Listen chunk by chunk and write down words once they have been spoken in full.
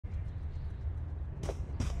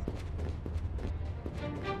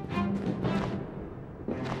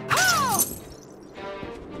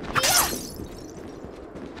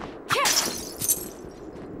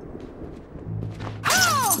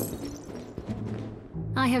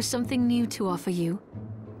I have something new to offer you.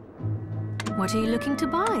 What are you looking to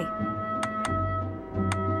buy?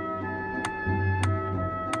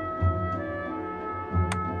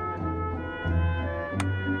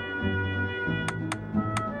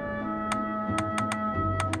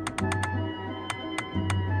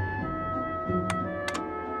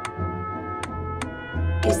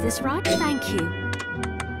 Is this right? Thank you.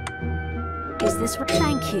 Is this right?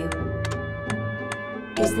 Thank you.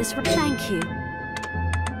 Is this right? Thank you.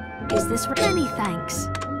 Is this right? Many thanks.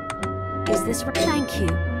 Is this right? Thank you.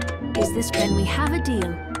 Is this... Then we have a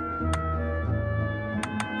deal.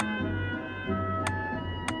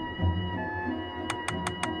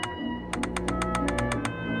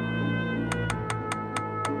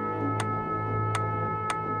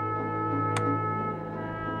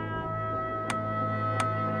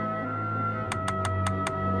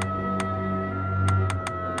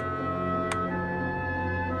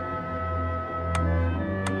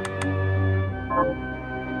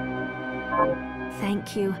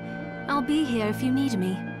 Thank you. I'll be here if you need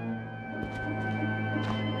me.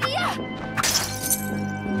 Yeah!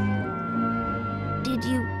 Did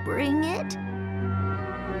you bring it?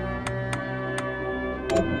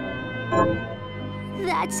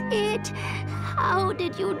 That's it! How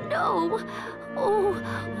did you know? Oh,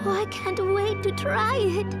 I can't wait to try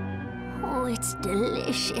it. Oh, it's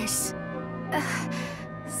delicious.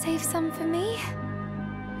 Save some for me?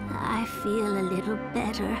 I feel a little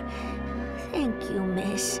better. Thank you,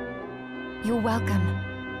 miss. You're welcome.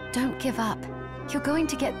 Don't give up. You're going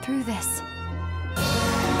to get through this.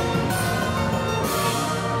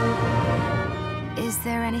 Is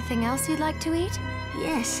there anything else you'd like to eat?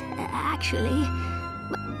 Yes, actually.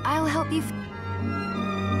 I'll help you.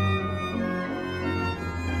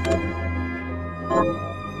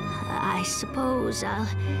 I suppose I'll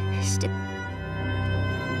stick.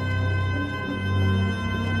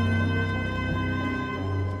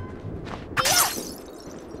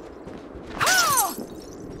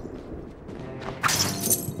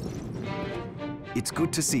 It's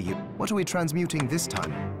good to see you. What are we transmuting this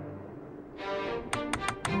time?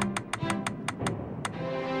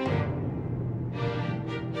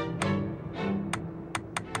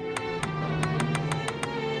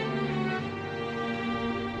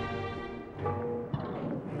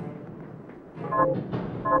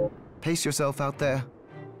 Pace yourself out there.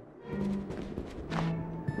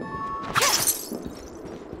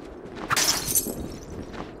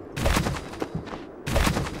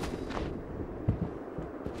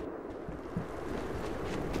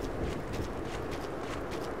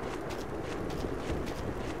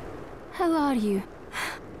 How are you?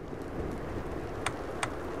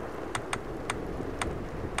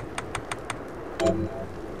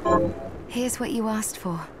 Here's what you asked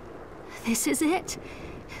for. This is it.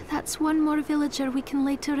 That's one more villager we can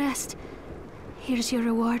lay to rest. Here's your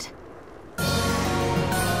reward.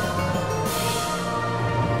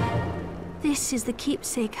 This is the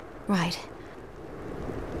keepsake. Right.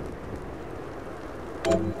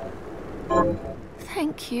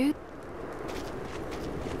 Thank you.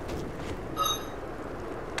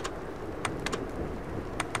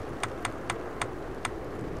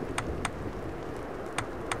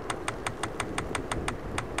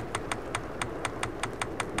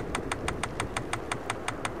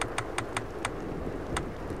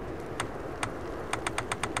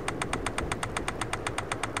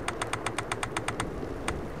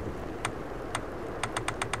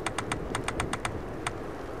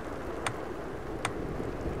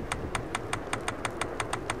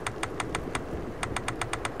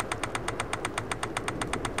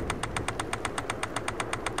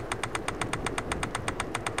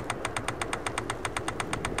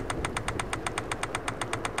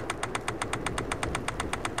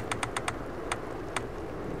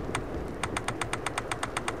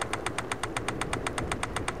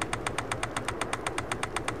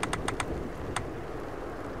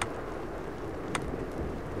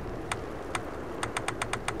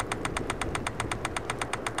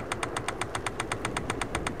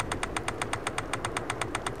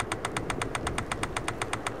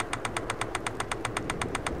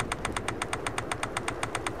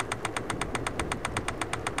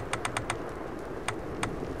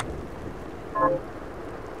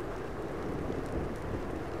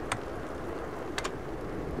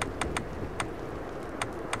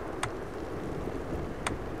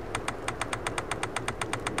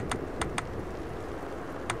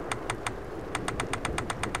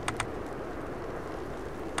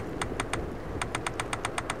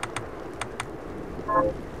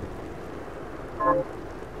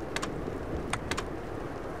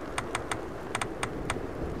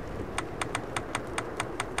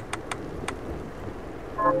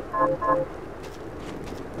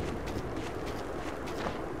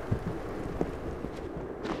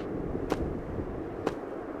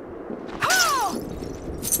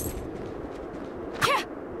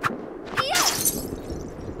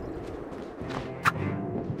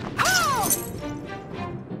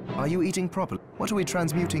 Are you eating properly? What are we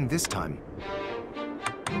transmuting this time?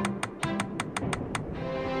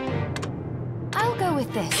 I'll go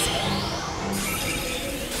with this.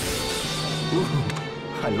 Ooh,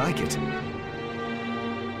 I like it.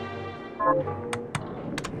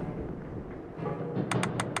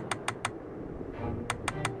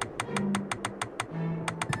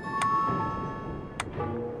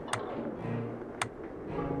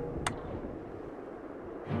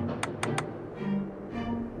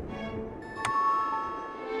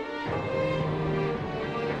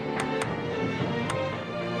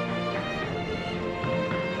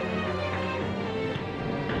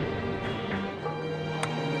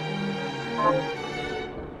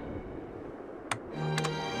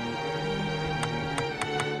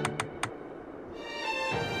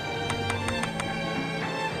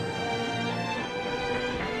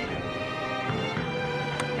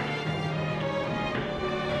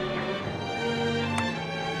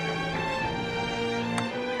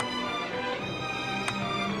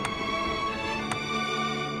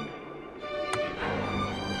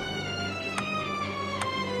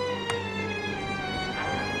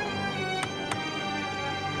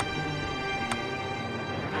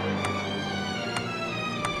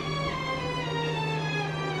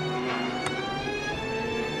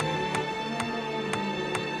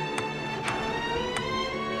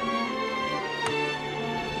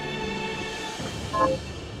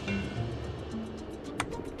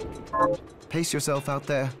 Pace yourself out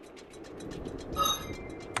there.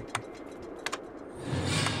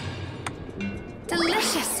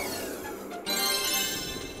 Delicious!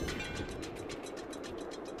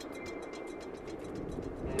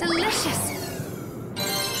 Delicious!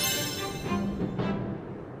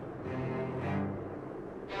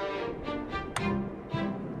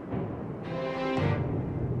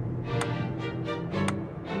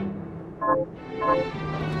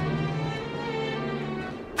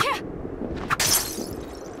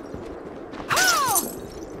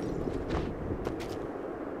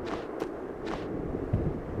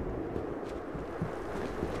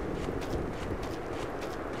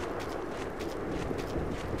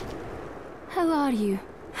 How are you?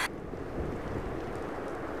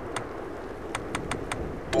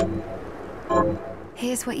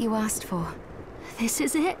 Here's what you asked for. This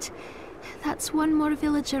is it. That's one more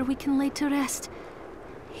villager we can lay to rest.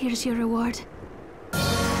 Here's your reward.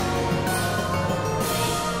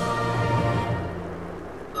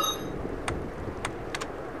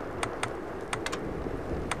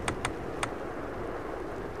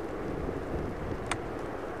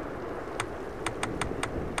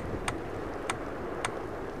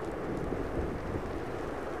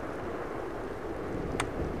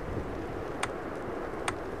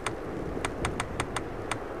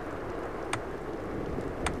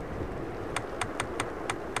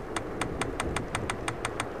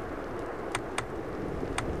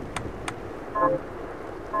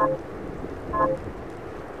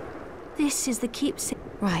 This is the keepsake.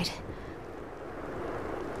 Right.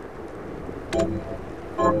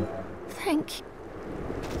 Thank you.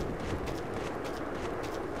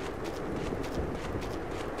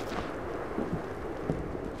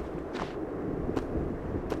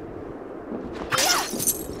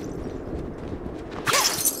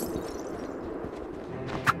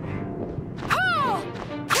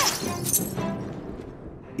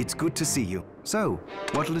 It's good to see you. So,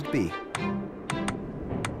 what'll it be?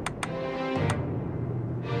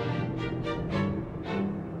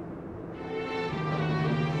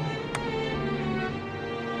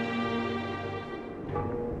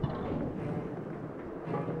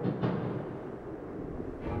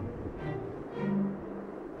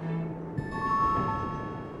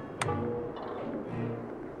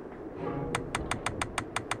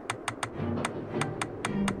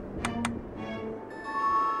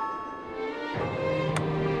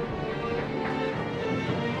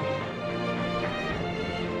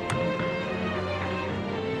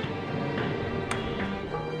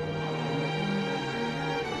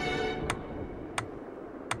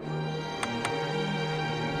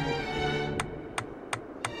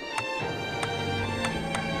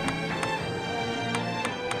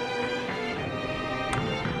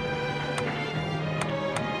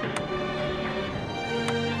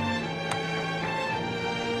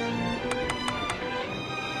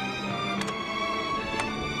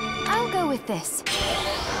 I'll go with this.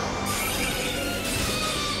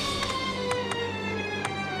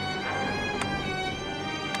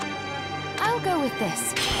 go with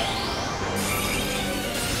this.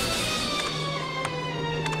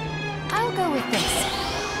 I'll go with this.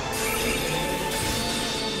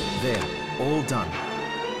 There, all done.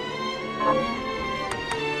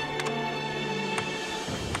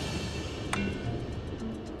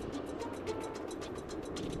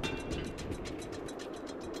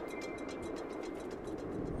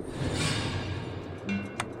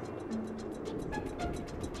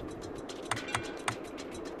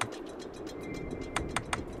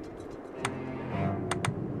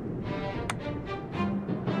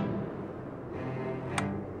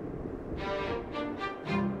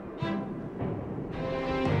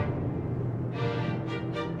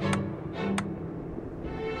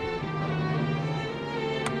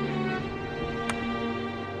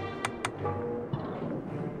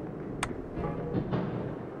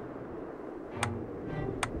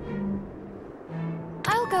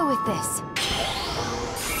 Go with this.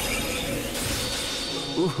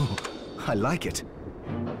 Ooh, I like it.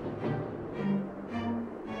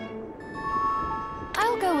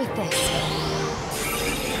 I'll go with this.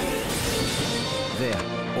 There,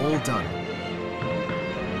 all done.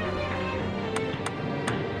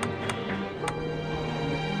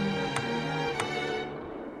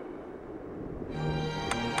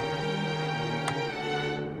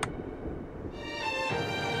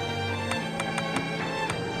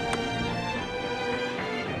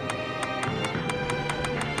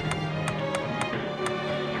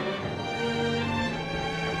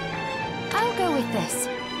 I'll go with this.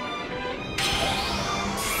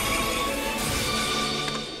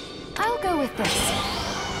 I'll go with this.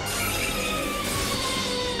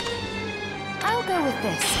 I'll go with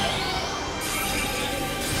this.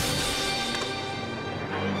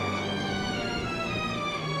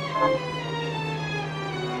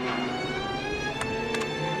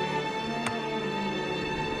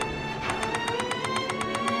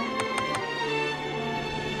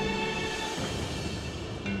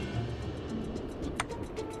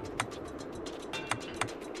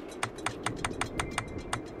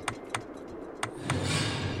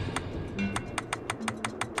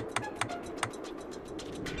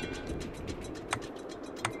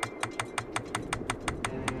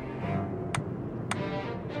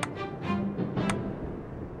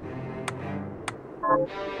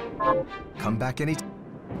 Come back any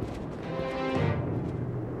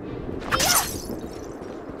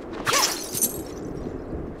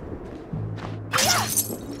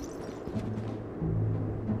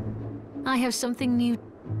I have something new.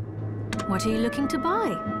 What are you looking to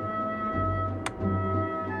buy?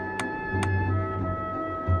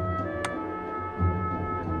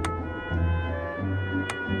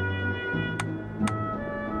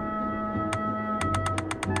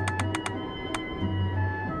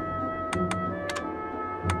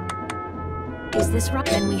 Is this right?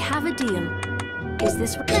 Then we have a deal. Is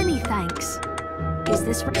this many thanks? Is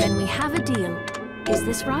this then we have a deal? Is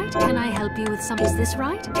this right? Can I help you with something? Is this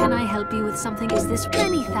right? Can I help you with something? Is this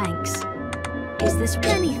many thanks? Is this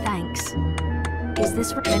many thanks? Is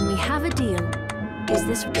this then we have a deal? Is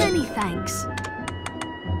this many thanks?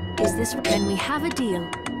 Is this then we have a deal?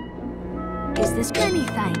 Is this many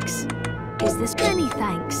thanks? Is this many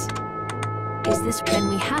thanks? Is this then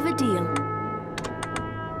we have a deal?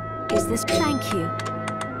 Is this thank you?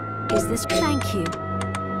 Is this thank you?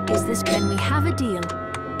 Is this then we have a deal?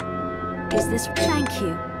 Is this thank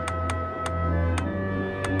you?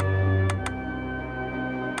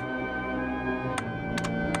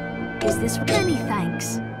 Is this many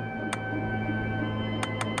thanks?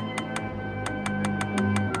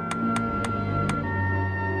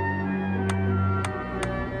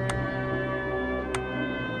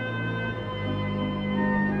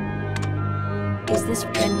 Is this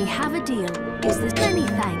then we have a deal? Is this many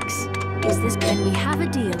thanks? Is this then we have a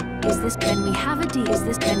deal? Is this then we have a deal? Is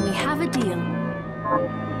this then we have a deal?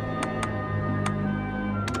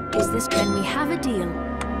 Is this then we have a deal?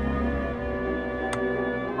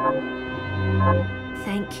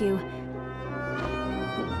 Thank you.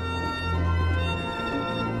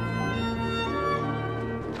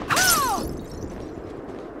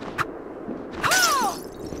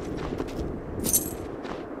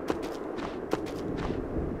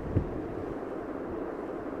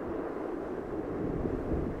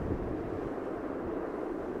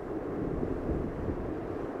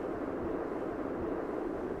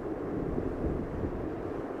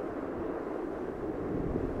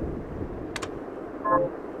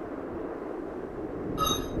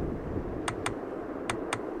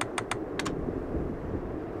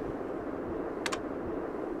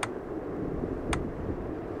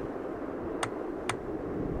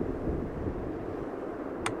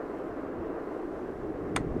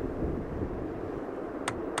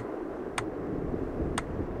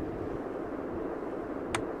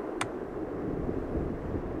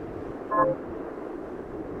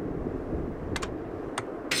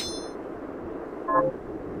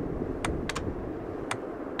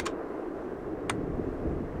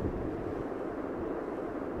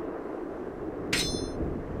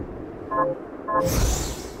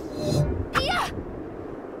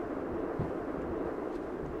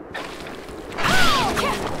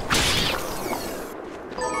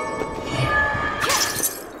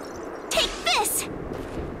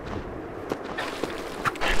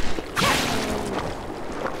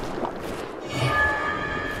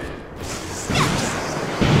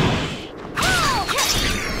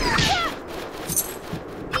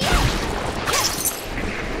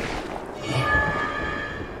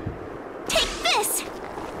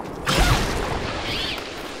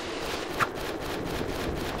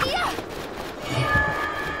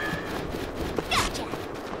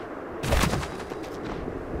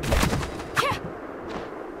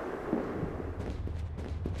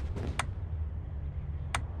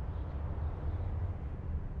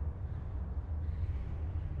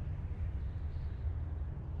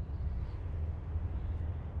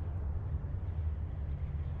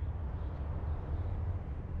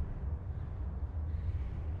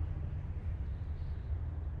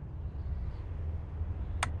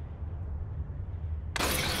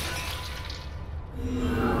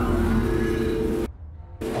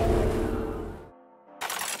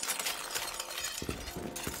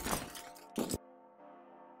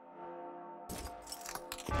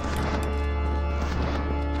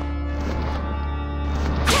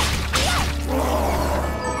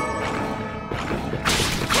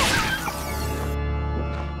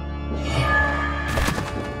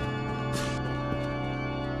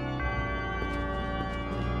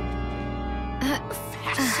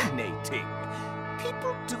 Fascinating.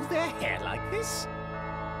 People do their hair like this?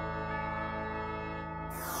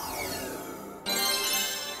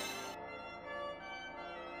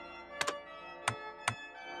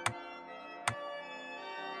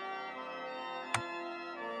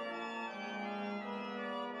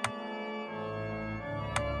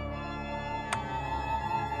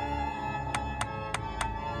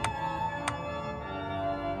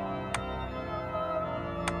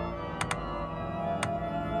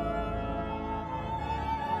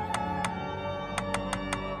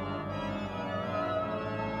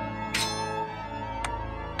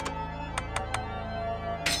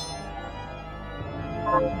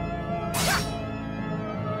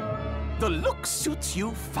 The look suits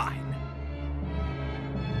you fine.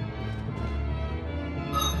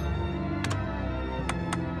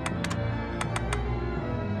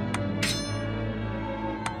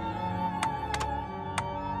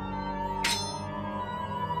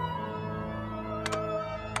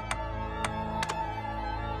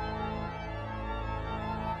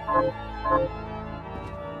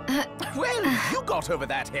 Well, you got over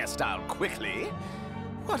that hairstyle quickly.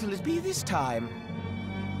 What'll it be this time?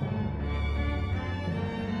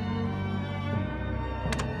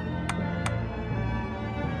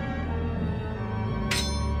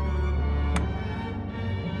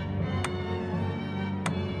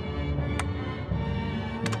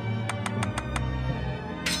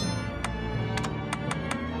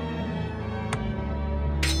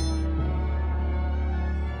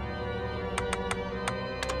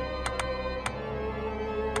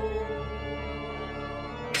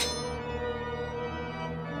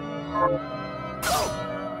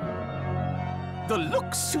 The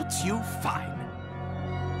look suits you fine.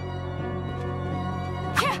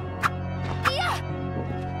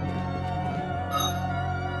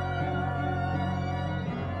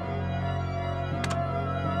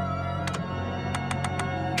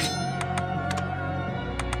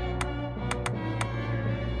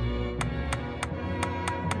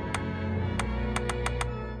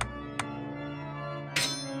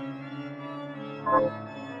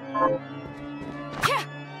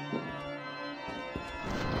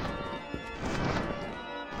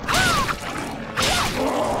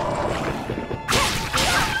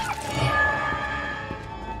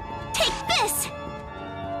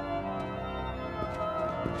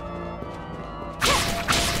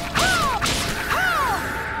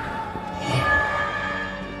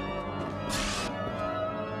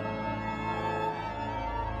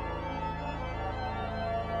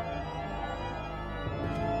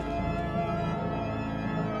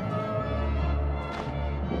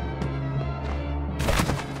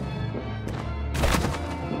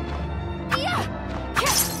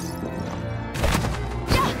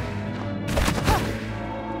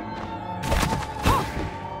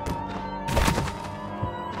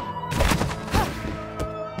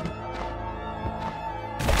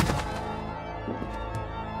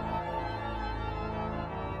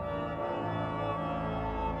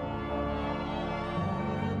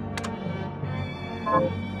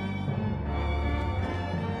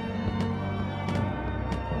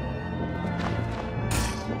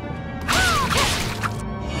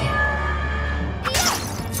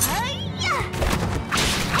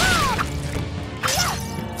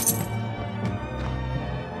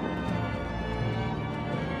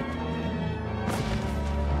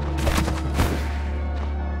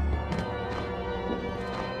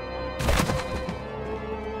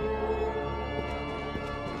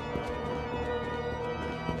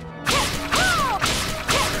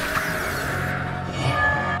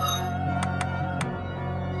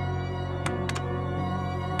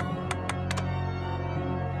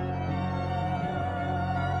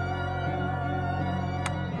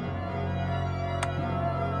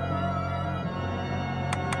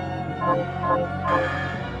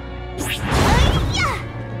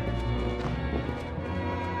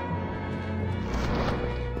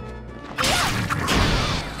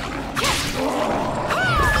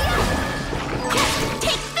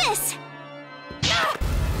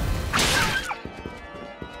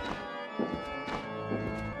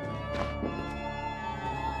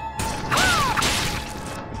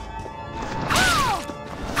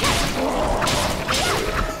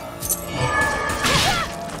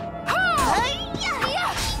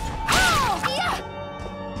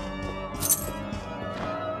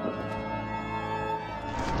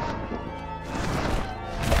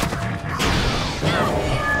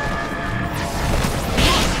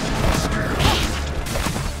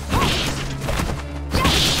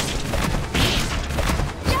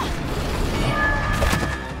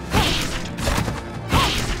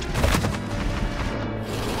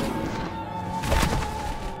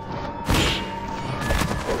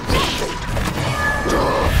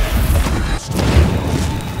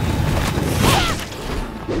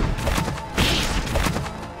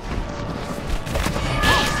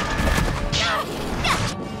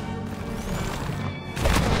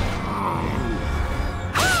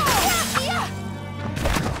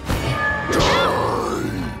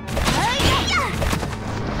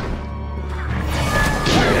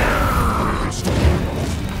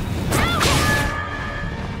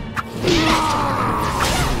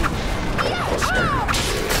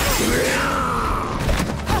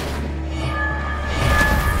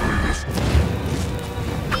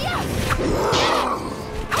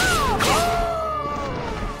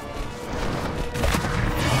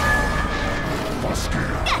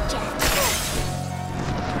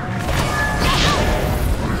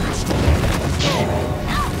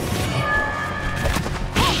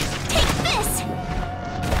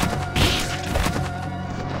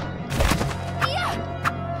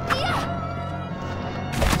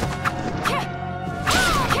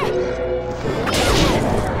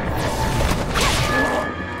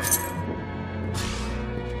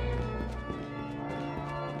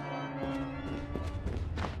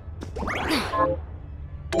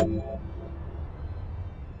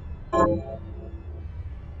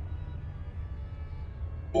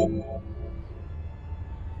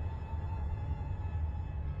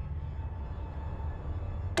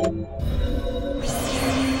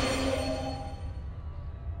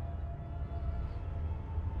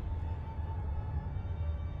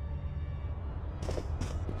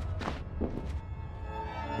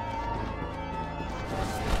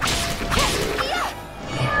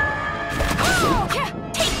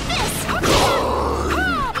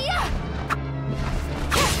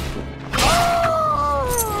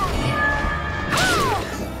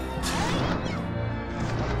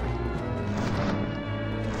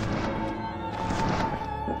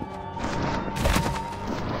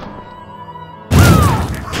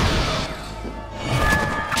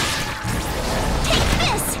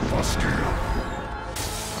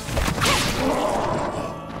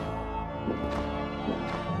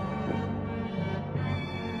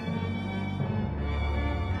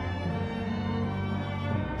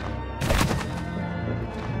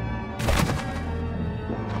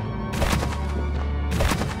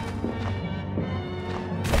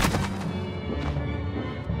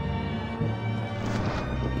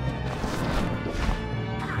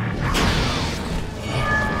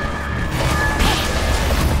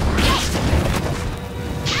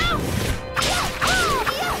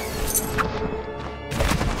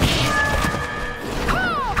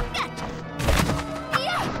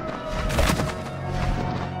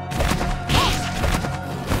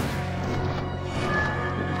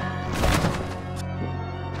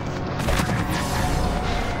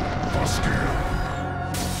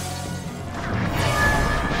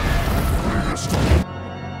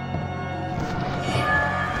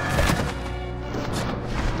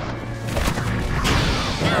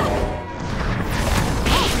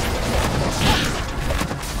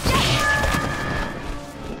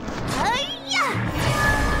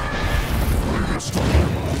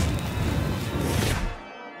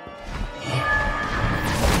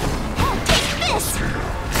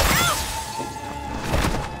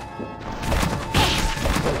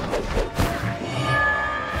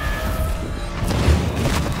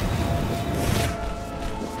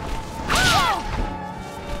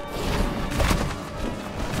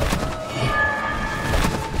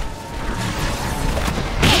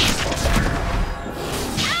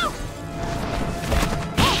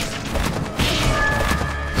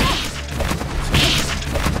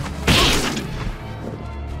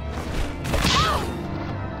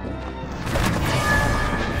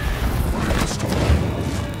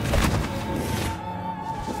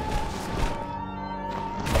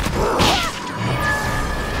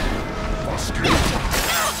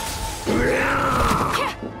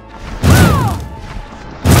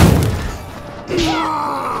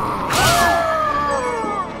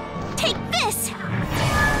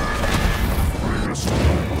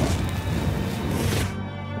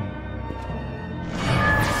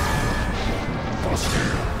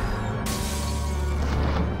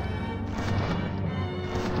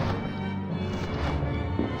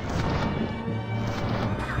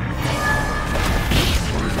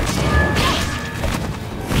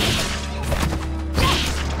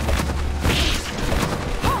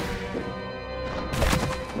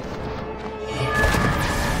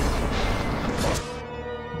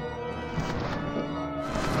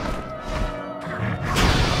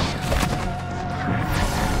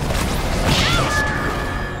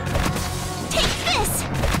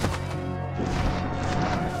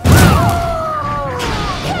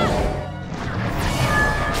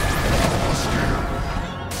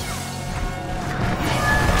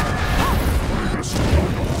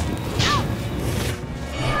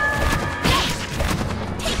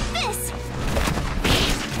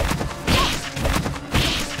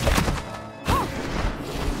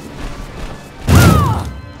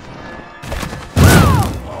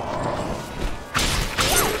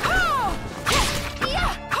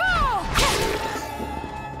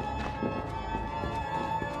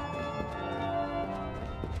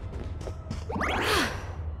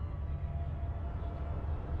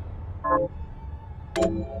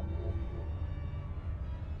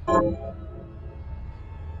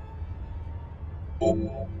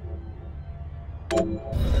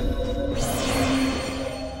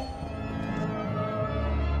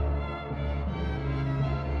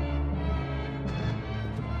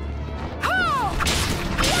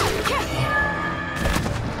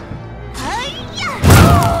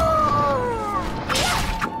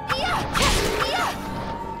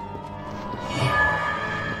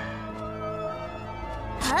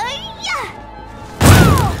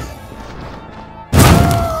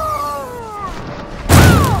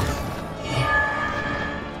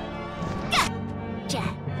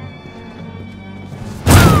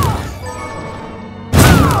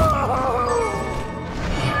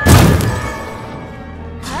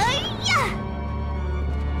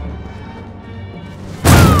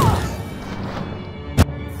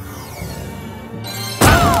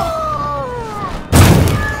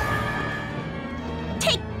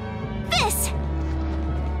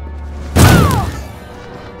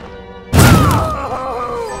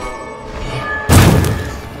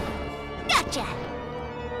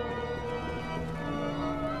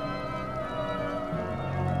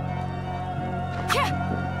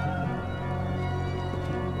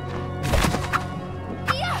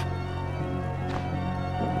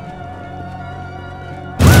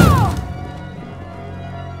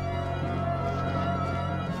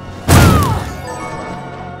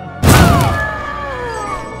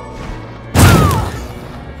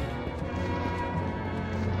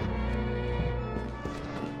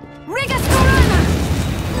 You